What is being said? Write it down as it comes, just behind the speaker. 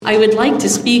I would like to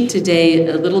speak today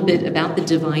a little bit about the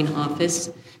divine office,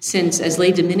 since as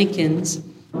lay Dominicans,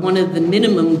 one of the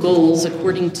minimum goals,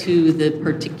 according to the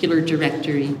particular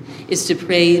directory, is to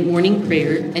pray morning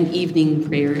prayer and evening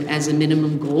prayer as a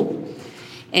minimum goal.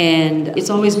 And it's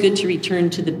always good to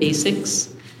return to the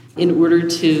basics in order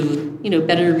to,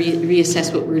 better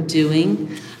reassess what we're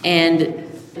doing. And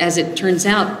as it turns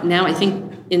out, now I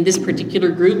think in this particular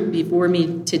group before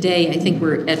me today, I think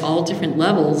we're at all different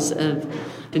levels of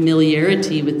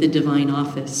familiarity with the divine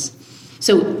office.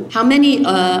 So how many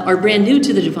are brand new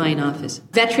to the divine office?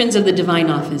 Veterans of the divine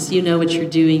office, you know what you're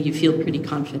doing, you feel pretty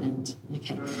confident.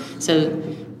 Okay, so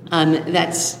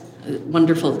that's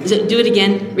wonderful. Do it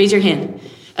again, raise your hand.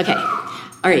 Okay,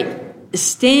 all right.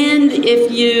 Stand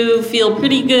if you feel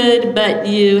pretty good, but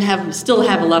you still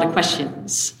have a lot of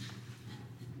questions.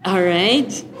 All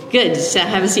right, good, so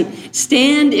have a seat.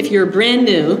 Stand if you're brand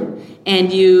new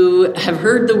and you have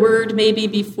heard the word maybe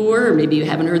before, or maybe you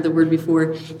haven't heard the word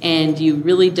before, and you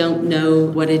really don't know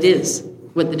what it is,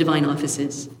 what the divine office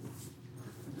is.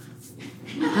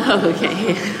 Oh,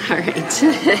 okay, all right.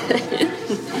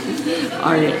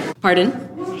 All right, pardon?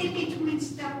 In between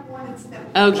step 1 and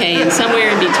step 2. Okay, and somewhere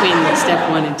in between step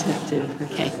 1 and step 2,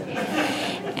 okay.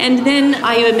 And then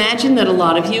I imagine that a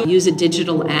lot of you use a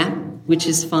digital app, which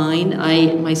is fine.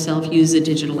 I myself use a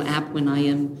digital app when I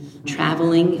am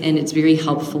traveling, and it's very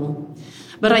helpful.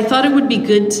 But I thought it would be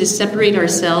good to separate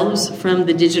ourselves from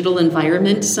the digital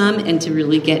environment some and to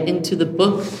really get into the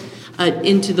book,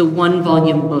 into the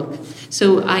one-volume book.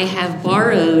 So I have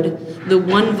borrowed the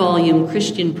one-volume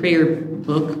Christian prayer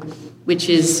book, which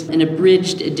is an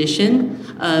abridged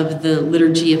edition of the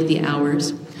Liturgy of the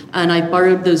Hours. And I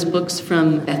borrowed those books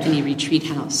from Bethany Retreat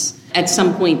House. At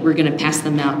some point, we're going to pass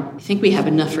them out. I think we have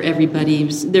enough for everybody.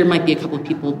 There might be a couple of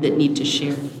people that need to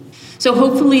share. So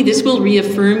hopefully this will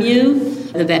reaffirm you,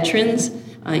 the veterans,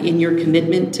 in your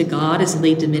commitment to God as a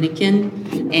lay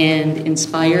Dominican, and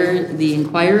inspire the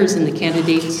inquirers and the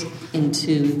candidates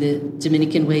into the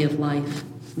Dominican way of life,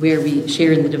 where we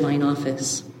share in the divine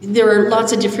office. There are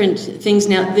lots of different things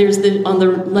now. There's on the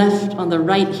left, on the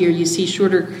right here, you see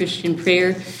Shorter Christian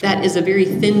Prayer. That is a very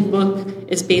thin book.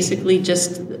 It's basically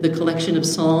just the collection of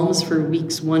Psalms for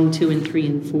weeks 1, 2, and 3,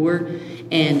 and 4.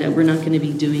 And we're not going to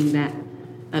be doing that.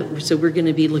 So we're going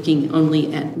to be looking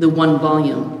only at the one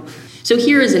volume. So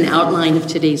here is an outline of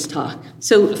today's talk.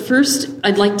 So first,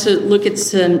 I'd like to look at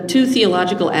two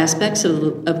theological aspects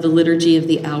of the Liturgy of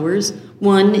the Hours.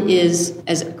 One is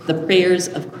as the prayers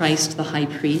of Christ the High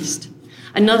Priest.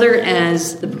 Another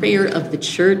as the prayer of the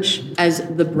Church, as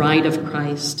the bride of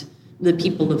Christ, the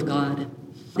people of God.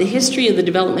 The history of the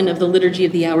development of the Liturgy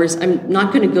of the Hours, I'm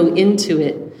not going to go into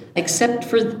it, except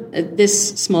for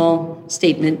this small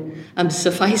statement.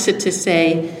 Suffice it to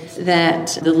say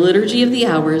that the Liturgy of the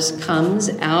Hours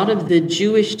comes out of the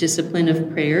Jewish discipline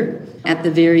of prayer at the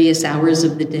various hours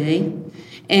of the day.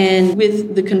 And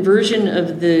with the conversion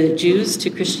of the Jews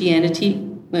to Christianity,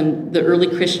 the early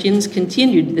Christians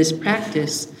continued this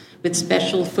practice with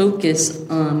special focus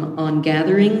on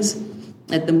gatherings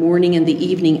at the morning and the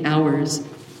evening hours.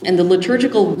 And the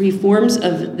liturgical reforms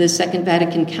of the Second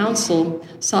Vatican Council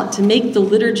sought to make the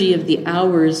Liturgy of the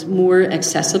Hours more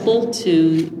accessible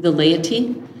to the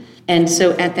laity. And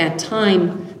so at that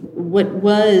time, what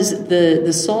was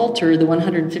the Psalter, the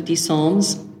 150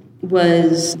 Psalms,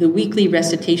 was the weekly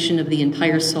recitation of the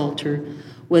entire Psalter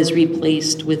was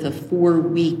replaced with a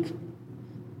 4-week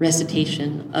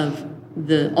recitation of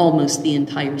almost the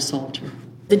entire Psalter.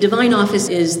 The divine office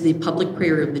is the public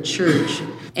prayer of the Church,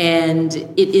 and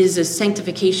it is a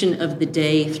sanctification of the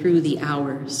day through the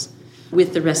hours,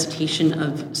 with the recitation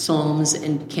of psalms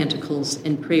and canticles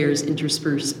and prayers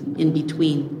interspersed in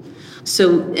between.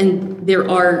 So, and there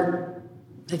are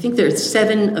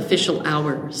 7 official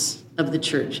hours of the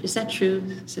Church. Is that true,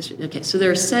 sister? Okay, so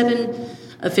there are 7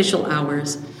 official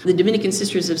hours. The Dominican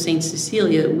Sisters of St.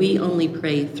 Cecilia, we only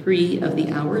pray 3 of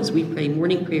the hours. We pray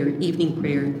morning prayer, evening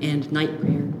prayer, and night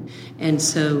prayer. And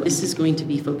so this is going to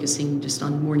be focusing just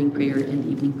on morning prayer and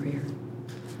evening prayer.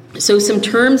 So some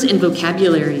terms and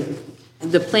vocabulary.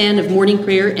 The plan of morning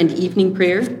prayer and evening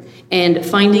prayer, and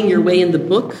finding your way in the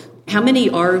book. How many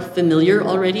are familiar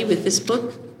already with this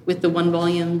book, with the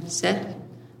 1-volume set?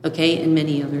 Okay, and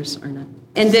many others are not.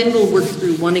 And then we'll work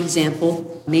through one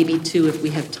example, maybe 2 if we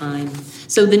have time.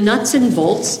 So the nuts and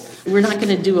bolts, we're not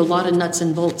going to do a lot of nuts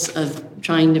and bolts of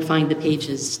trying to find the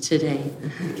pages today.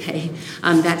 Okay,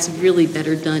 that's really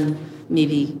better done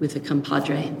maybe with a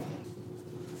compadre.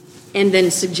 And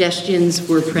then suggestions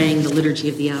for praying the Liturgy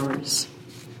of the Hours.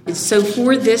 So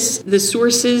for this, the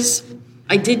sources,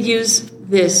 I did use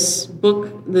this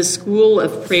book, The School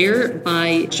of Prayer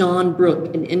by John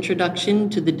Brooke, An Introduction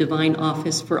to the Divine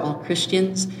Office for All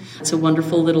Christians. It's a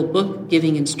wonderful little book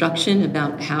giving instruction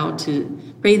about how to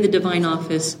pray the divine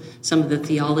office, some of the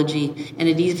theology, and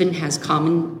it even has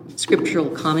common scriptural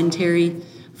commentary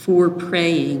for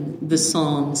praying the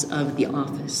Psalms of the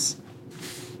office.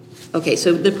 Okay,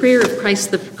 so the prayer of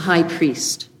Christ the High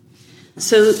Priest.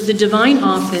 So the divine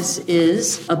office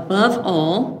is, above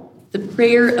all, the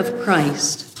prayer of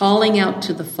Christ calling out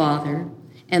to the Father,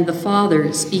 and the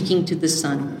Father speaking to the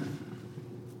Son.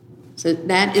 So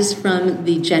that is from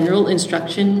the general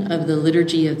instruction of the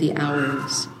Liturgy of the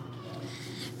Hours.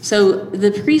 So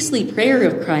the priestly prayer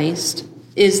of Christ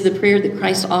is the prayer that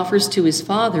Christ offers to his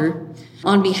Father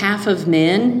on behalf of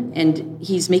man, and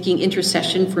he's making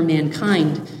intercession for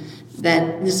mankind.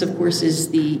 That this, of course, is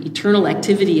the eternal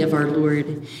activity of our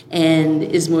Lord and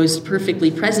is most perfectly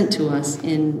present to us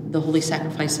in the holy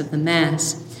sacrifice of the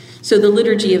Mass. So the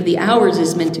Liturgy of the Hours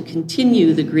is meant to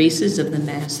continue the graces of the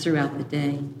Mass throughout the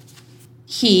day.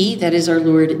 He, that is our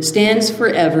Lord, stands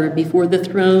forever before the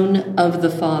throne of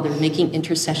the Father, making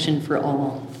intercession for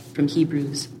all, from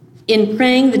Hebrews. In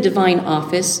praying the divine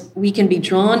office, we can be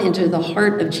drawn into the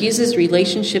heart of Jesus'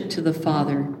 relationship to the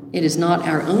Father. It is not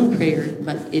our own prayer,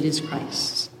 but it is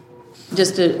Christ's.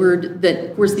 Just a word that,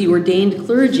 of course, the ordained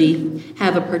clergy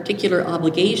have a particular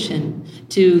obligation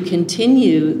to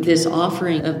continue this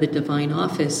offering of the divine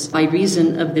office by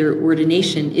reason of their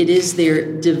ordination. It is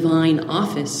their divine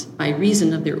office by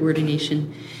reason of their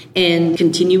ordination, and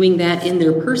continuing that in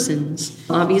their persons.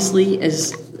 Obviously,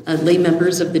 as lay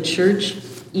members of the church,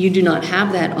 you do not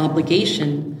have that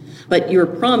obligation, but your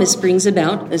promise brings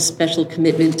about a special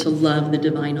commitment to love the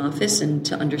divine office and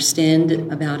to understand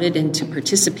about it and to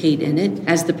participate in it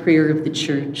as the prayer of the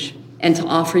church, and to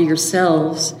offer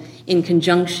yourselves in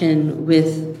conjunction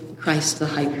with Christ the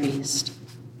High Priest.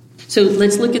 So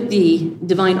let's look at the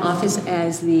divine office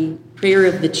as the prayer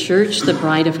of the church, the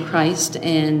bride of Christ,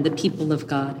 and the people of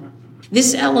God.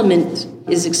 This element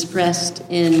is expressed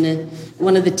in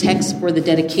one of the texts for the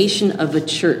dedication of a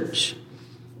church.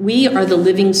 We are the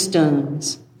living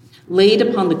stones, laid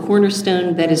upon the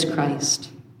cornerstone that is Christ.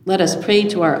 Let us pray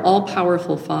to our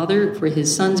all-powerful Father for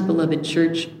his Son's beloved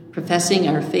church, professing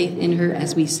our faith in her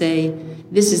as we say,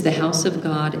 "This is the house of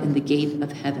God and the gate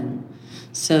of heaven."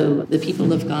 So the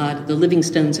people of God, the living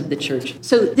stones of the church.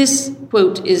 So this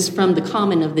quote is from the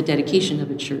canon of the dedication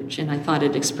of a church, and I thought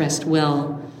it expressed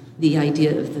well the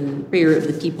idea of the prayer of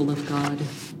the people of God.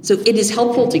 So it is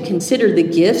helpful to consider the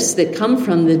gifts that come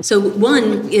from the... So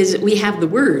one is we have the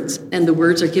words, and the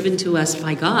words are given to us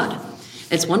by God.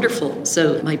 It's wonderful.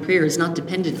 So my prayer is not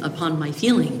dependent upon my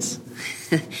feelings.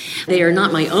 They are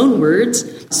not my own words.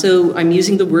 So I'm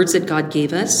using the words that God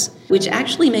gave us, which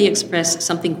actually may express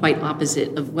something quite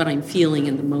opposite of what I'm feeling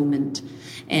in the moment.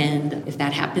 And if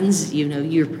that happens,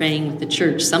 you're praying with the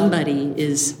church. Somebody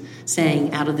is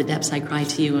saying, "Out of the depths I cry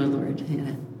to you, O Lord."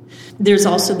 Yeah. There's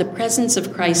also the presence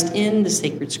of Christ in the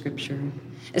sacred scripture,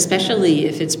 especially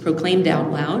if it's proclaimed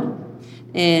out loud.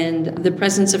 And the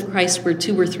presence of Christ where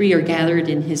 2 or 3 are gathered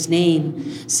in his name.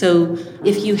 So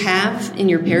if you have in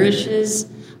your parishes,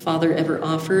 Father ever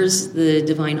offers the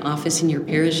divine office in your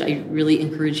parish, I really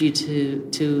encourage you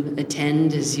to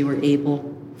attend as you are able.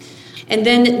 And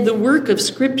then the work of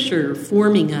Scripture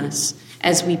forming us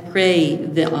as we pray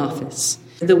the office.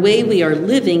 The way we are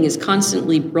living is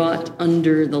constantly brought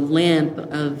under the lamp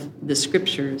of the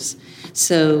Scriptures.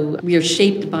 So we are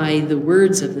shaped by the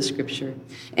words of the Scripture.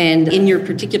 And in your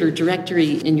particular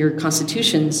directory, in your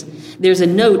constitutions, there's a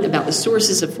note about the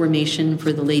sources of formation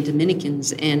for the lay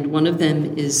Dominicans, and one of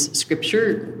them is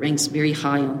Scripture, ranks very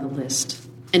high on the list,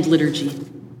 and liturgy.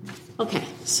 Okay,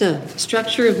 so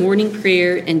structure of morning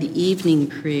prayer and evening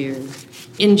prayer.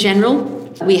 In general,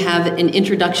 we have an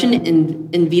introduction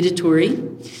and invitatory.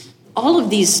 All of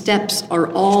these steps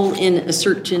are all in a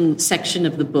certain section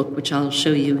of the book, which I'll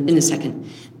show you in a second.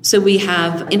 So we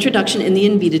have introduction and the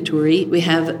invitatory. We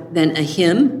have then a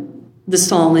hymn, the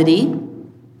psalmody,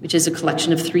 which is a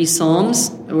collection of 3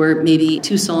 psalms, or maybe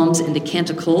 2 psalms and a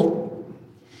canticle.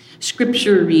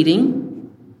 Scripture reading,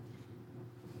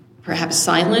 perhaps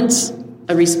silence,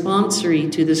 a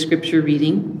responsory to the scripture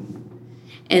reading,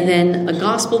 and then a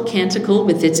gospel canticle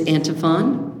with its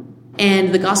antiphon.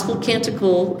 And the gospel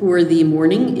canticle for the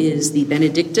morning is the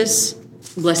Benedictus,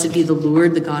 "Blessed be the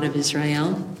Lord, the God of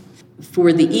Israel."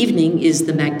 For the evening is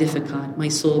the Magnificat, "My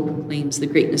soul proclaims the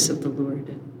greatness of the Lord."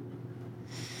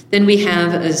 Then we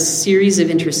have a series of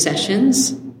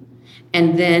intercessions,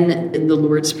 and then the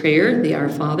Lord's Prayer, the Our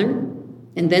Father,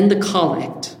 and then the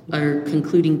Collect, our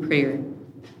concluding prayer.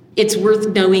 It's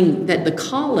worth knowing that the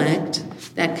Collect,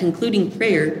 that concluding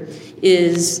prayer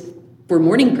is, for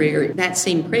morning prayer, that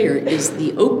same prayer is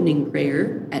the opening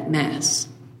prayer at Mass.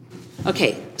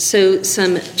 Okay, so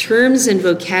some terms and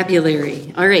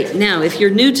vocabulary. All right, now, if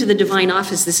you're new to the Divine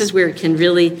Office, this is where it can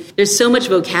really, there's so much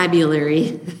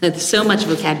vocabulary, and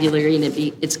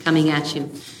it's coming at you.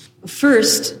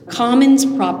 First, commons,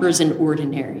 propers, and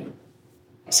ordinary.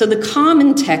 So the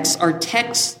common texts are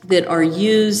texts that are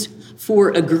used for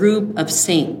a group of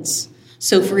saints.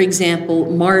 So, for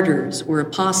example, martyrs or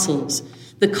apostles.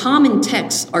 The common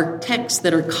texts are texts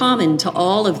that are common to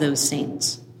all of those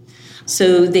saints.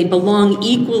 So they belong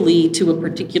equally to a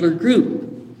particular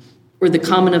group. Or the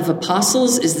common of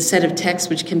apostles is the set of texts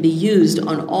which can be used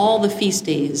on all the feast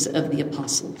days of the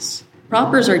apostles.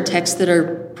 Propers are texts that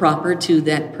are proper to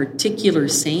that particular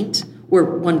saint or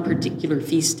one particular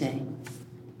feast day.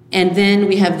 And then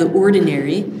we have the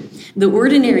ordinary. The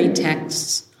ordinary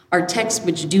texts are texts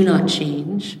which do not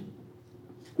change,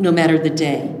 no matter the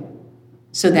day.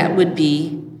 So that would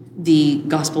be the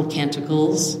Gospel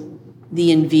Canticles,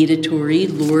 the invitatory,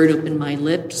 Lord, open my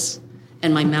lips,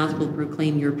 and my mouth will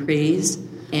proclaim your praise,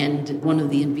 and one of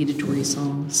the invitatory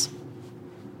songs.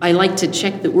 I like to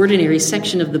check the ordinary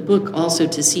section of the book also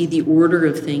to see the order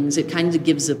of things. It kind of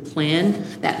gives a plan.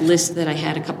 That list that I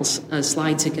had a couple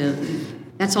slides ago,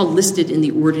 that's all listed in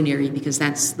the ordinary because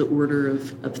that's the order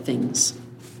of things.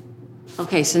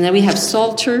 Okay, so now we have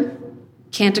Psalter,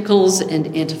 Canticles,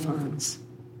 and Antiphons.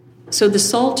 So the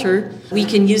Psalter, we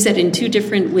can use that in two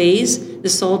different ways. The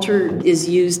Psalter is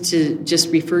used to just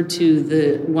refer to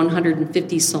the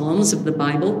 150 Psalms of the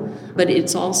Bible, but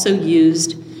it's also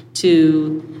used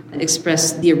to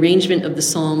express the arrangement of the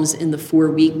Psalms in the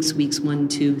 4 weeks, weeks 1,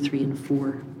 2, 3, and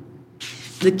 4.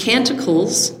 The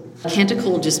Canticles,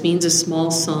 canticle just means a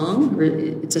small song, or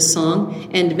it's a song,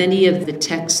 and many of the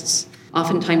texts,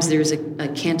 oftentimes there's a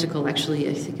canticle, actually,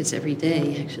 I think it's every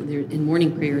day, actually, in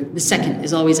morning prayer. The second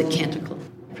is always a canticle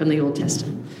from the Old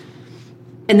Testament.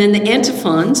 And then the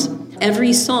antiphons,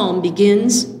 every psalm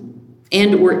begins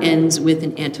and or ends with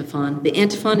an antiphon. The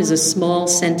antiphon is a small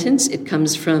sentence. It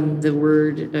comes from the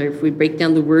word, or if we break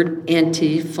down the word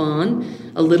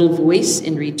antiphon, a little voice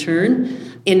in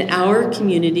return. In our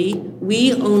community,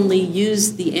 we only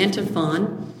use the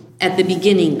antiphon at the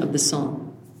beginning of the psalm.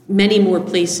 Many more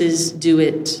places do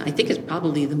it. I think it's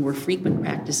probably the more frequent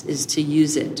practice is to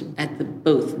use it at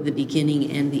both the beginning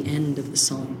and the end of the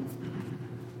psalm.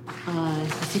 I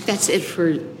think that's it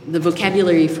for the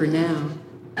vocabulary for now.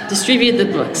 Distribute the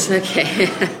books. Okay.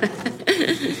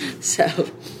 So,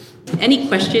 any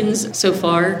questions so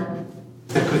far?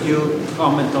 Could you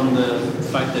comment on the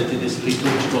fact that it is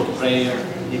liturgical prayer,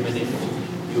 even if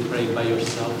you pray by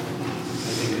yourself?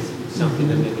 I think it's something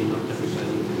that maybe not everybody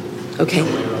is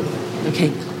aware of.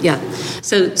 Okay, yeah.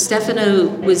 So Stefano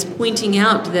was pointing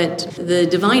out that the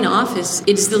Divine Office,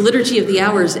 it is the liturgy of the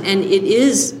hours, and it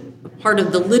is part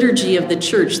of the liturgy of the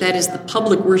church. That is the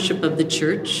public worship of the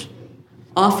church,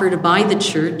 offered by the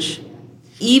church,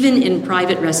 even in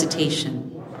private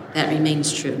recitation. That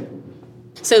remains true.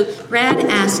 So Brad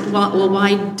asked, well,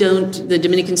 why don't the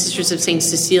Dominican Sisters of St.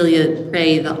 Cecilia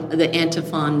pray the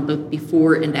antiphon both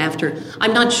before and after?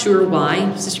 I'm not sure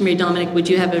why. Sister Mary Dominic, would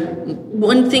you have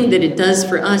one thing that it does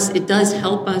for us? It does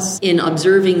help us in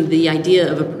observing the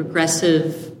idea of a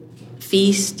progressive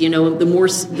feast. You know,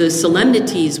 the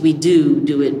solemnities we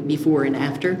do it before and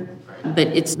after, but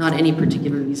it's not any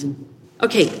particular reason.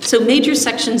 Okay, so major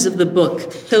sections of the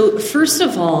book. So first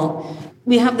of all,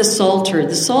 we have the Psalter.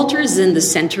 The Psalter is in the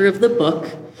center of the book.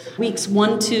 Weeks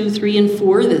 1, 2, 3, and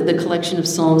 4, the collection of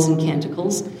psalms and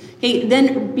canticles. Okay,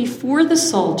 then before the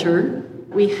Psalter,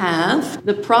 we have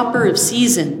the proper of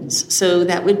seasons. So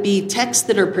that would be texts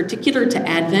that are particular to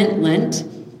Advent, Lent,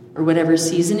 or whatever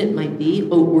season it might be,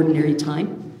 ordinary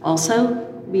time. Also,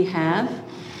 we have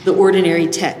the ordinary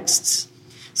texts.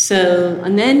 So,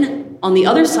 and then on the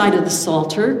other side of the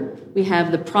Psalter, we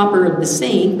have the proper of the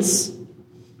saints,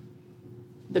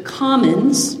 the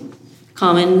commons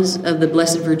of the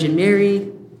Blessed Virgin Mary,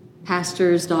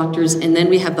 pastors, doctors, and then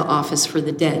we have the office for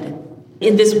the dead.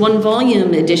 In this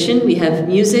one-volume edition, we have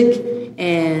music,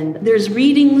 and there's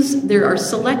readings. There are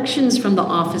selections from the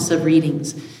office of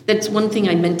readings. That's one thing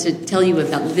I meant to tell you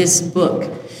about this book.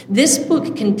 This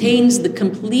book contains the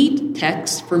complete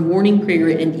text for morning prayer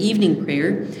and evening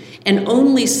prayer, and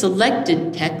only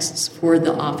selected texts for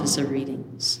the office of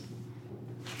readings.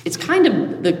 It's kind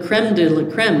of the creme de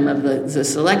la creme of the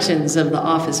selections of the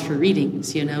office for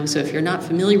readings, you know. So if you're not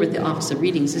familiar with the office of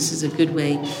readings, this is a good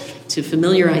way to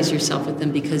familiarize yourself with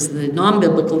them because the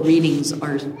non-biblical readings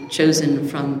are chosen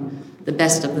from the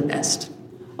best of the best.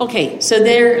 Okay, so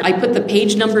there I put the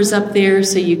page numbers up there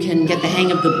so you can get the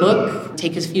hang of the book.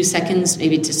 Take a few seconds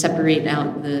maybe to separate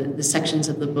out the sections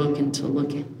of the book and to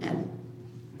look at it.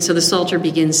 So the Psalter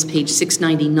begins page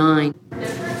 699.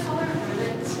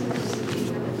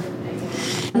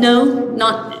 No,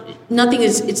 nothing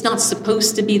is, it's not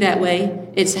supposed to be that way.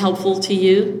 It's helpful to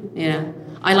you. Yeah.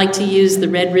 I like to use the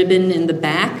red ribbon in the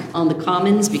back on the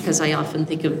commons because I often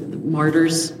think of the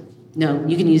martyrs. No,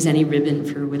 you can use any ribbon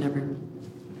for whatever.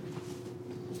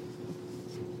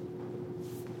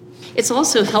 It's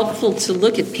also helpful to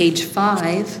look at page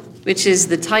 5, which is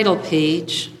the title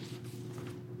page.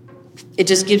 It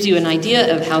just gives you an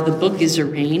idea of how the book is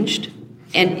arranged.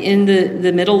 And in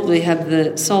the middle, we have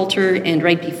the Psalter, and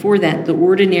right before that, the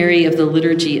ordinary of the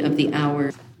liturgy of the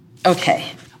hour. Okay.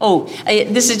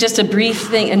 This is just a brief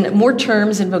thing, and more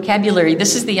terms and vocabulary.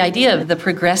 This is the idea of the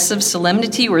progressive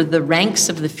solemnity, or the ranks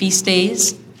of the feast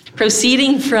days.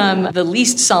 Proceeding from the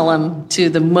least solemn to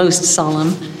the most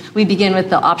solemn, we begin with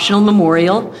the optional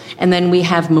memorial, and then we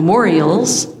have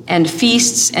memorials and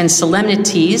feasts and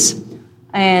solemnities,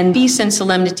 and feasts and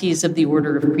solemnities of the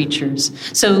order of preachers.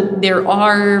 So there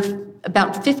are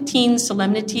about 15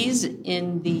 solemnities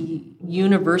in the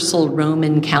universal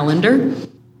Roman calendar.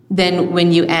 Then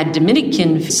when you add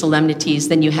Dominican solemnities,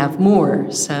 then you have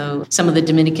more. So some of the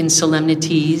Dominican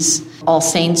solemnities, All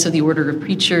Saints of the Order of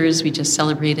Preachers, we just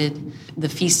celebrated the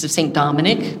Feast of St.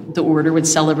 Dominic. The order would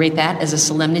celebrate that as a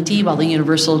solemnity, while the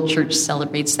Universal Church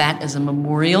celebrates that as a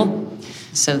memorial.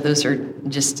 So those are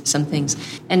just some things.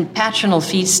 And patronal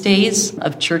feast days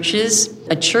of churches.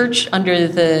 A church under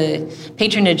the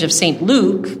patronage of St.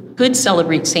 Luke could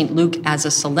celebrate St. Luke as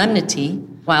a solemnity,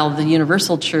 while the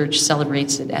Universal Church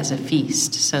celebrates it as a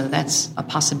feast. So that's a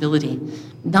possibility.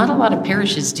 Not a lot of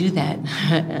parishes do that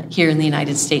here in the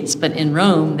United States, but in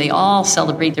Rome, they all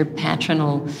celebrate their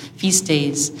patronal feast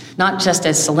days, not just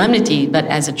as solemnity, but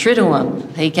as a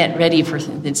triduum. They get ready for,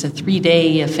 it's a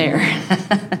 3-day affair.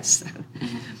 So,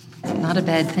 not a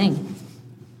bad thing.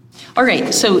 All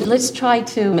right, so let's try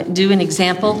to do an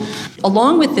example.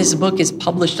 Along with this book is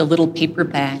published a little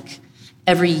paperback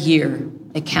every year,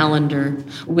 a calendar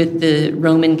with the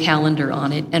Roman calendar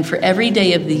on it. And for every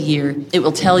day of the year, it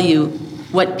will tell you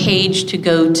what page to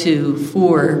go to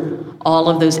for all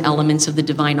of those elements of the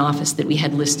divine office that we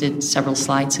had listed several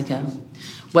slides ago.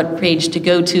 What page to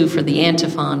go to for the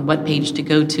antiphon, what page to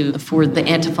go to for the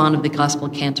antiphon of the gospel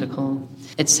canticle,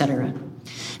 etc.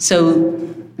 So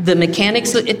the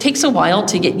mechanics, it takes a while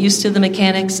to get used to the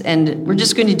mechanics, and we're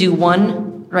just going to do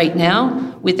one right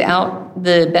now without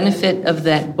the benefit of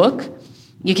that book.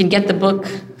 You can get the book,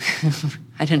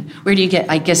 where do you get,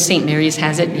 I guess St. Mary's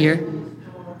has it here.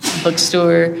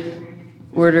 Bookstore,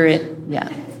 order it, yeah.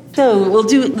 So we'll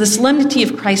do the Solemnity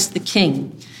of Christ the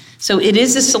King. So it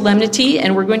is a solemnity,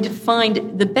 and we're going to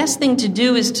find the best thing to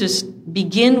do is to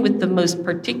begin with the most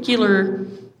particular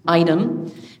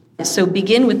item. So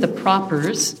begin with the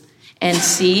propers and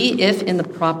see if in the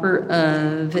proper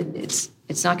of, it's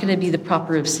not going to be the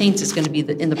proper of saints, it's going to be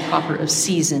in the proper of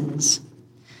seasons.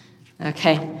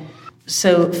 Okay,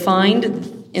 so find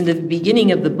in the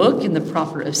beginning of the book, in the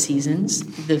proper of seasons,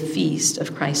 the Feast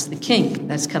of Christ the King.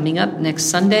 That's coming up next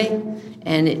Sunday,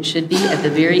 and it should be at the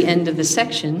very end of the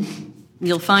section.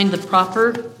 You'll find the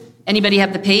proper, anybody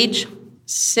have the page?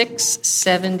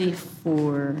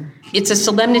 674. It's a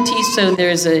solemnity, so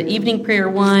there's an evening prayer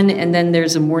one, and then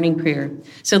there's a morning prayer.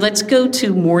 So let's go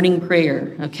to morning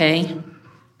prayer, okay?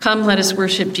 Come, let us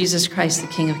worship Jesus Christ, the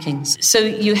King of Kings. So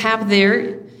you have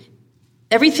there,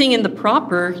 everything in the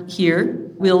proper here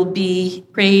will be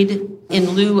prayed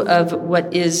in lieu of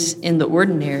what is in the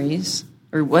ordinaries,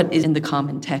 or what is in the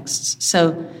common texts.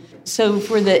 So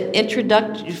for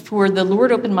the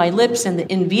Lord opened my lips and the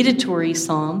invitatory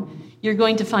psalm, you're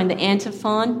going to find the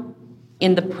antiphon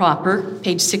in the proper,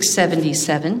 page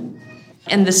 677.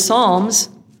 And the Psalms,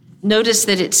 notice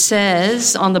that it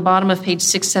says on the bottom of page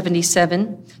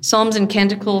 677, Psalms and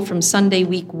Canticle from Sunday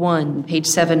week 1, page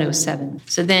 707.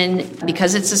 So then,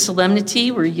 because it's a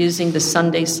solemnity, we're using the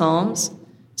Sunday Psalms.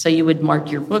 So you would mark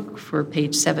your book for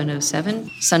page 707,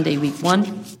 Sunday week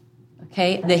 1.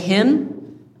 Okay, the hymn.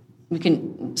 We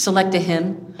can select a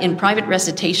hymn. In private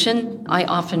recitation, I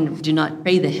often do not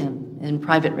pray the hymn in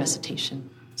private recitation.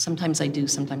 Sometimes I do,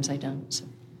 sometimes I don't. So,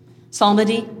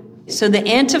 psalmody. So the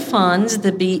antiphons,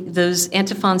 those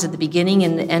antiphons at the beginning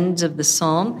and the end of the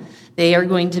psalm, they are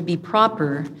going to be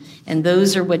proper, and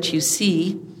those are what you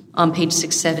see on page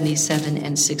 677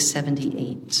 and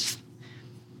 678.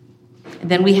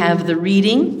 And then we have the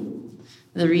reading.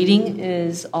 The reading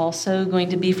is also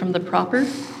going to be from the proper.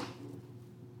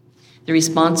 The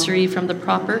responsory from the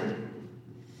proper,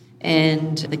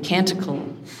 And the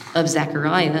canticle of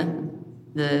Zechariah,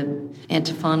 the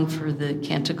antiphon for the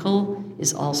canticle,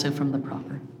 is also from the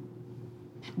proper.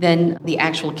 Then the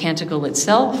actual canticle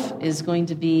itself is going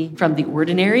to be from the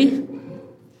ordinary.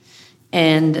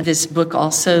 And this book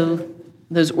also,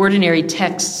 those ordinary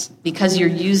texts, because you're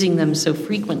using them so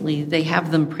frequently, they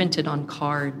have them printed on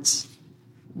cards.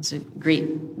 It's a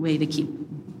great way to keep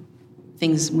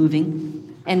things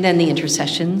moving. And then the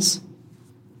intercessions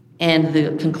and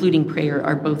the concluding prayer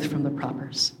are both from the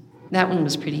propers. That one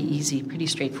was pretty easy, pretty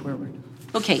straightforward.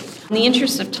 Okay, in the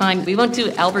interest of time, we won't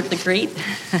do Albert the Great,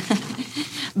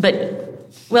 but,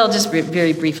 well, just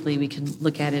very briefly we can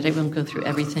look at it. I won't go through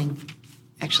everything,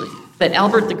 actually. But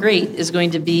Albert the Great is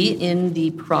going to be in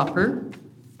the proper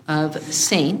of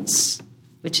Saints,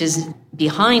 which is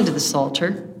behind the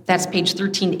Psalter. That's page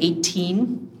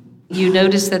 1318. You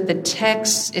notice that the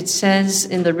text, it says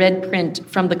in the red print,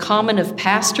 from the common of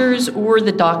pastors or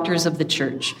the doctors of the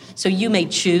church. So you may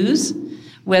choose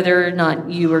whether or not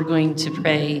you are going to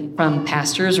pray from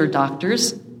pastors or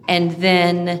doctors. And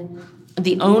then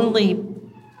the only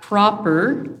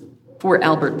proper for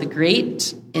Albert the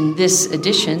Great in this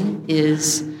edition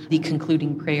is the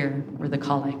concluding prayer or the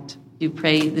collect. You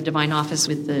pray the divine office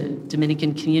with the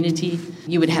Dominican community.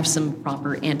 You would have some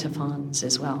proper antiphons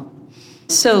as well.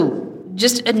 So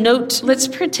just a note, let's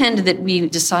pretend that we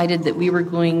decided that we were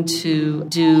going to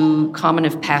do Common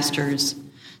of Pastors.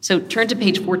 So turn to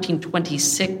page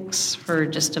 1426 for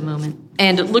just a moment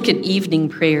and look at evening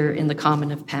prayer in the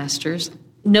Common of Pastors.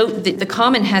 Note that the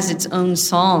Common has its own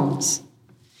psalms,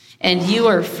 and you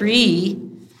are free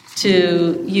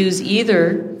to use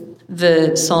either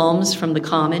the psalms from the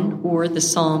Common or the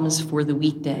psalms for the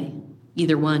weekday.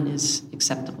 Either one is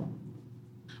acceptable.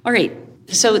 All right.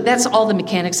 So that's all the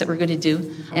mechanics that we're going to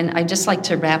do. And I'd just like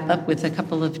to wrap up with a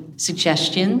couple of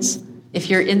suggestions. If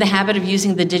you're in the habit of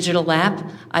using the digital app,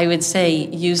 I would say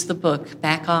use the book.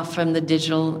 Back off from the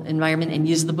digital environment and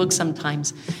use the book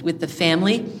sometimes with the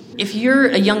family. If you're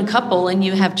a young couple and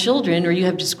you have children or you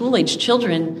have school-age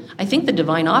children, I think the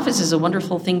Divine Office is a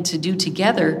wonderful thing to do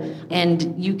together,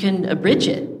 and you can abridge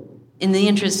it. In the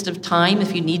interest of time,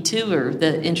 if you need to, or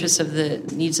the interest of the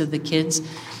needs of the kids,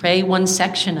 pray one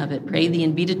section of it. Pray the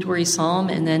invitatory psalm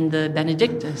and then the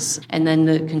Benedictus, and then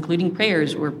the concluding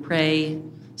prayers, or pray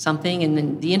something and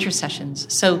then the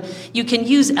intercessions. So you can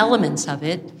use elements of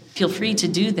it. Feel free to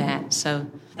do that. So,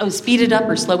 speed it up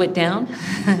or slow it down.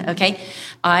 Okay?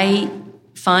 I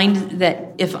find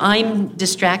that if I'm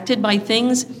distracted by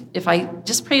things, if I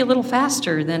just pray a little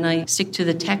faster, then I stick to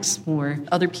the text more.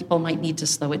 Other people might need to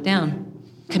slow it down.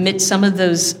 Commit some of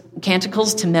those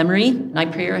canticles to memory.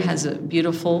 Night prayer has a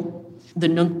beautiful, the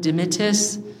Nunc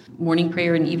Dimittis, morning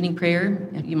prayer and evening prayer.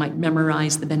 You might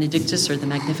memorize the Benedictus or the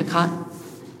Magnificat.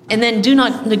 And then do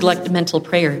not neglect mental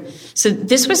prayer. So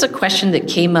this was a question that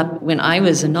came up when I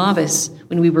was a novice,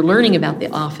 when we were learning about the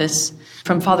office,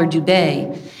 from Father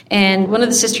Dubé. And one of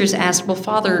the sisters asked, well,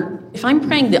 Father, if I'm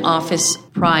praying the office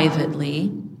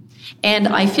privately and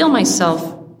I feel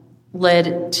myself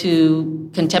led to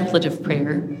contemplative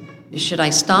prayer, should I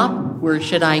stop or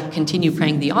should I continue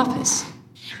praying the office?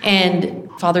 And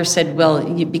Father said,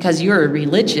 well, because you're a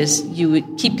religious, you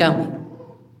would keep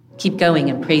going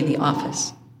and pray the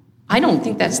office. I don't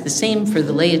think that's the same for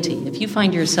the laity. If you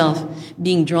find yourself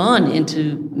being drawn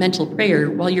into mental prayer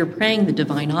while you're praying the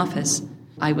divine office,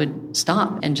 I would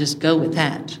stop and just go with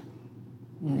that.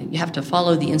 You have to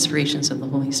follow the inspirations of the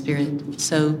Holy Spirit.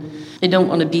 So I don't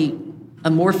want to be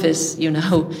amorphous,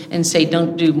 and say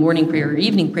don't do morning prayer or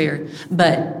evening prayer,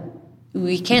 but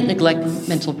we can't neglect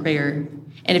mental prayer.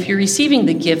 And if you're receiving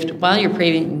the gift while you're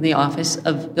praying the office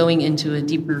of going into a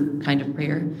deeper kind of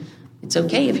prayer, it's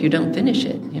okay if you don't finish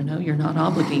it. You're not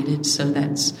obligated. So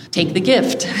that's take the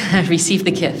gift, receive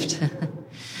the gift.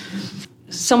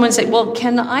 Someone said, well,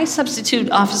 can I substitute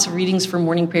office of readings for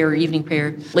morning prayer or evening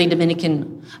prayer? Lay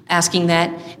Dominican asking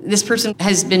that. This person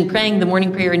has been praying the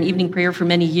morning prayer and evening prayer for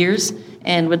many years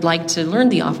and would like to learn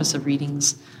the office of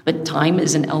readings. But time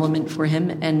is an element for him,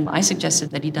 and I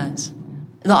suggested that he does.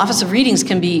 The office of readings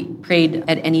can be prayed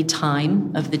at any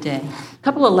time of the day. A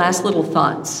couple of last little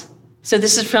thoughts. So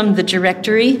this is from the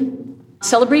Directory.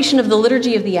 Celebration of the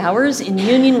Liturgy of the Hours in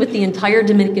union with the entire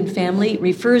Dominican family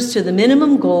refers to the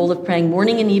minimum goal of praying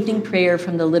morning and evening prayer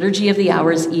from the Liturgy of the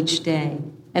Hours each day.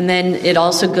 And then it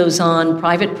also goes on,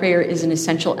 private prayer is an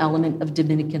essential element of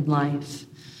Dominican life.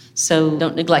 So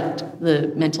don't neglect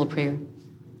the mental prayer.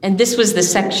 And this was the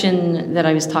section that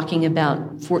I was talking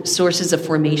about, for sources of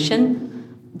formation.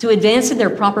 To advance in their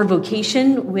proper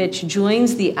vocation, which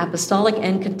joins the apostolic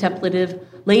and contemplative,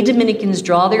 lay Dominicans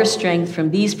draw their strength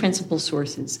from these principal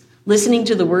sources: listening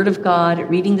to the Word of God,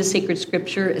 reading the sacred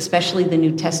scripture, especially the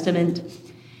New Testament,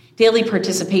 daily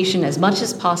participation as much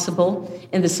as possible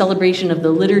in the celebration of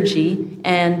the liturgy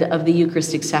and of the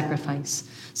Eucharistic sacrifice.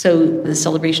 So the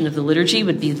celebration of the liturgy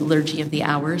would be the Liturgy of the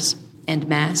Hours and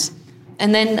Mass.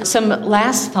 And then some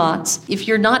last thoughts. If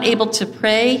you're not able to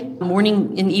pray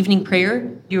morning and evening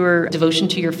prayer, your devotion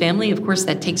to your family, of course,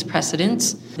 that takes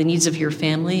precedence, the needs of your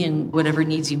family and whatever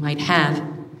needs you might have.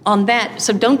 On that,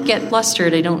 so don't get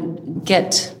flustered. I don't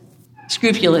get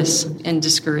scrupulous and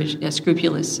discouraged.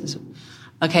 Scrupulous.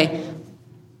 Okay.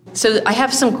 So I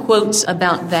have some quotes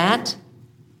about that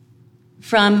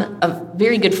from a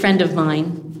very good friend of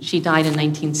mine. She died in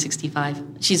 1965.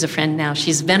 She's a friend now.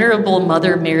 She's Venerable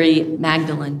Mother Mary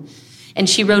Magdalene. And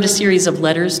she wrote a series of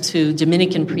letters to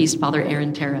Dominican priest Father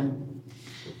Arentero.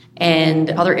 And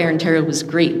Father Arentero was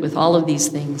great with all of these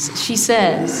things. She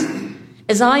says,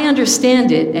 "As I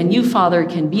understand it, and you, Father,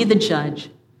 can be the judge,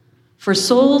 for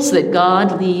souls that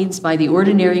God leads by the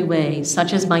ordinary way,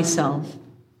 such as myself,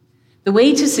 the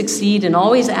way to succeed in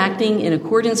always acting in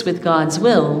accordance with God's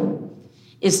will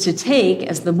is to take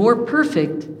as the more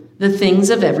perfect the things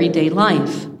of everyday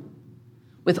life,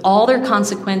 with all their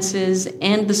consequences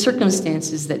and the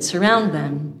circumstances that surround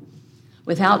them,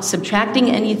 without subtracting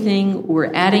anything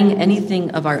or adding anything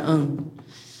of our own."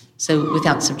 So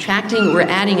without subtracting or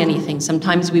adding anything.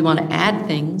 Sometimes we want to add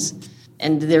things,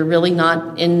 and they're really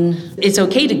not in... It's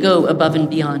okay to go above and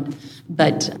beyond,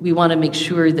 but we want to make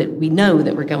sure that we know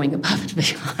that we're going above and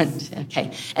beyond, okay,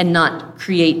 and not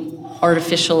create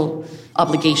artificial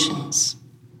obligations.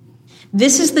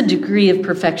 "This is the degree of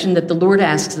perfection that the Lord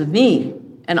asks of me,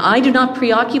 and I do not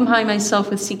preoccupy myself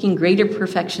with seeking greater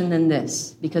perfection than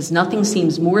this, because nothing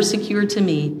seems more secure to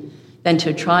me than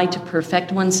to try to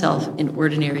perfect oneself in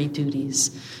ordinary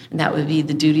duties." And that would be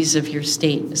the duties of your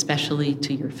state, especially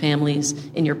to your families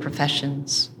in your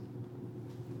professions.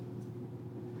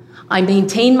 "I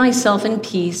maintain myself in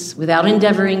peace without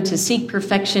endeavoring to seek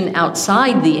perfection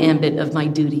outside the ambit of my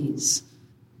duties,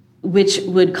 which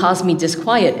would cause me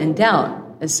disquiet and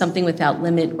doubt as something without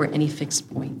limit or any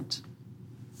fixed point."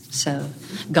 So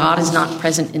God is not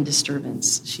present in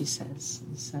disturbance, she says.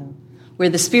 So where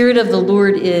the Spirit of the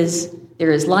Lord is,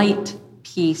 there is light,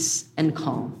 peace, and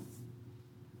calm.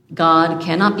 God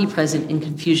cannot be present in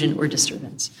confusion or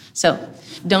disturbance. So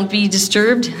don't be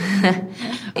disturbed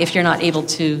if you're not able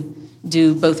to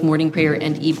do both morning prayer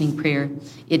and evening prayer.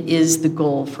 It is the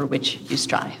goal for which you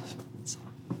strive. So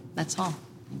that's all.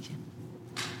 Thank you.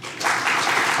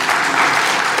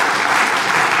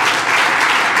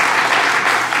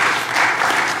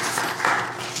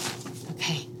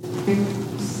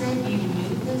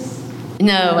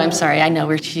 No, I'm sorry. I know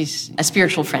her. She's a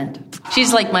spiritual friend.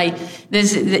 She's like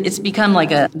it's become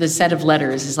like the set of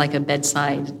letters is like a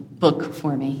bedside book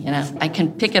for me. You know, I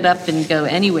can pick it up and go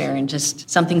anywhere and just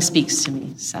something speaks to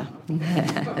me. So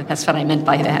that's what I meant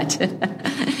by that.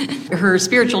 Her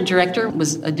spiritual director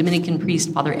was a Dominican priest,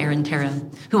 Father Arentero,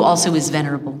 who also is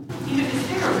venerable. Is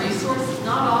there a resource?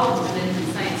 Not all of the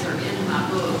Dominican saints are in my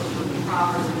book with the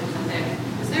prophets and things like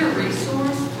that. Is there a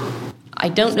resource for... I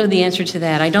don't know the answer to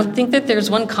that. I don't think that there's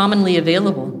one commonly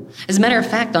available. As a matter of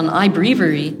fact, on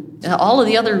iBreviary, all of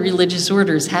the other religious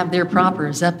orders have their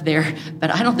propers up there,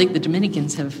 but I don't think the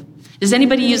Dominicans have. Does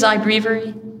anybody use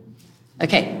iBreviary?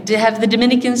 Okay. Do have the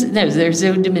Dominicans? No, there's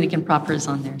no Dominican propers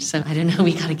on there. So I don't know.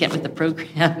 We got to get with the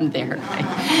program there.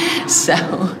 Right? So,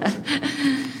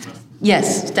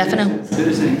 yes, Stefano? There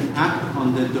is an app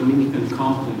on the Dominican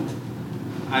continent.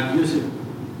 I've used it.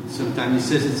 Sometimes it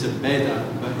says it's a beta,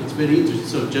 but it's very interesting.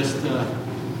 So just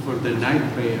for the night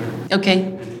prayer.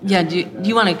 Okay. Yeah. Do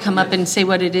you want to come up and say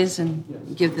what it is and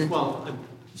give the... Well,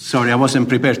 sorry, I wasn't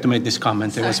prepared to make this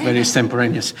comment. It was very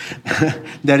extemporaneous.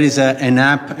 There is an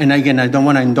app, and again, I don't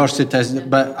want to endorse it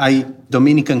but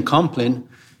Dominican Compline.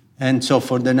 And so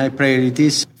for the night prayer, it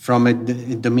is from a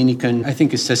Dominican, I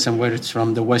think it says somewhere it's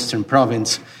from the Western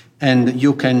province. And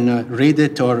you can read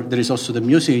it, or there is also the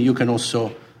music. You can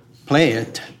also play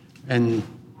it. And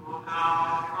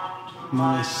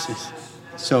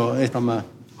so it's from a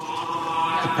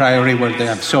priory where they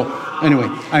have. So anyway,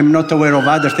 I'm not aware of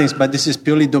other things, but this is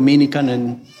purely Dominican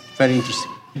and very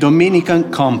interesting.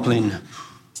 Dominican Compline.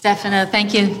 Stefano,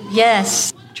 thank you.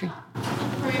 Yes. True.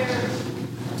 prayer,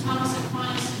 Thomas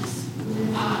Aquinas'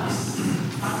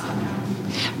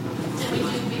 that we do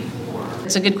before?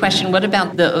 It's a good question. What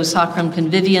about the O Sacrum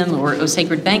Convivium or O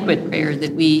Sacred Banquet prayer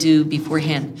that we do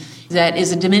beforehand? That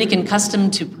is a Dominican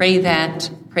custom to pray that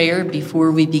prayer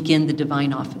before we begin the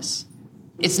divine office.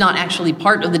 It's not actually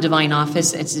part of the divine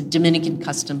office. It's a Dominican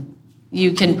custom.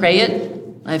 You can pray it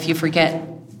if you forget.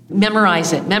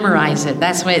 Memorize it.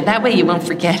 That way you won't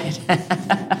forget it.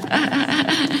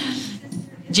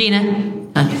 Gina?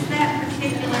 Is that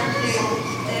particular to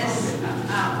this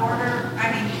order? I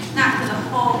mean, not to the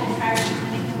whole entire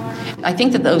Dominican order? I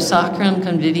think that the O Sacrum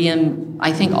Convivium,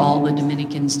 I think all the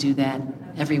Dominicans do that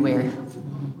everywhere.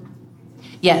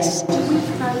 Yes? Do we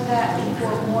pray that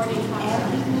before morning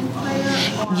and evening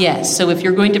prayer? Yes, so if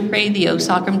you're going to pray the O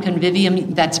Sacrum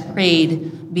Convivium, that's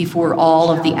prayed before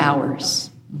all of the hours.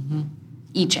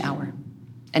 Each hour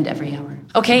and every hour.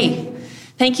 Okay,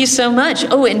 thank you so much.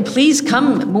 Oh, and please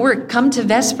come to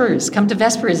Vespers. Come to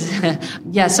Vespers.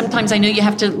 Yeah, sometimes I know you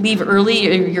have to leave early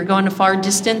or you're going a far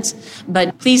distance,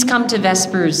 but please come to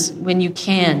Vespers when you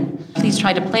can. Please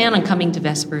try to plan on coming to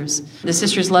Vespers. The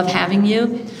sisters love having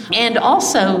you. And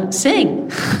also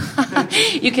sing.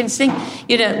 You can sing.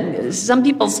 You know, some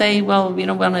people say, well, we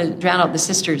don't want to drown out the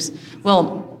sisters.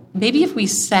 Well, maybe if we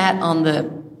sat on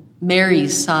the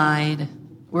Mary's side,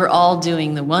 we're all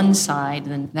doing the one side,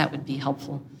 then that would be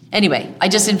helpful. Anyway, I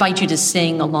just invite you to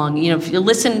sing along. You know, if you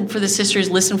listen for the sisters,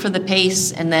 listen for the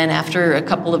pace, and then after a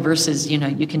couple of verses, you know,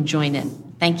 you can join in.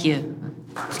 Thank you.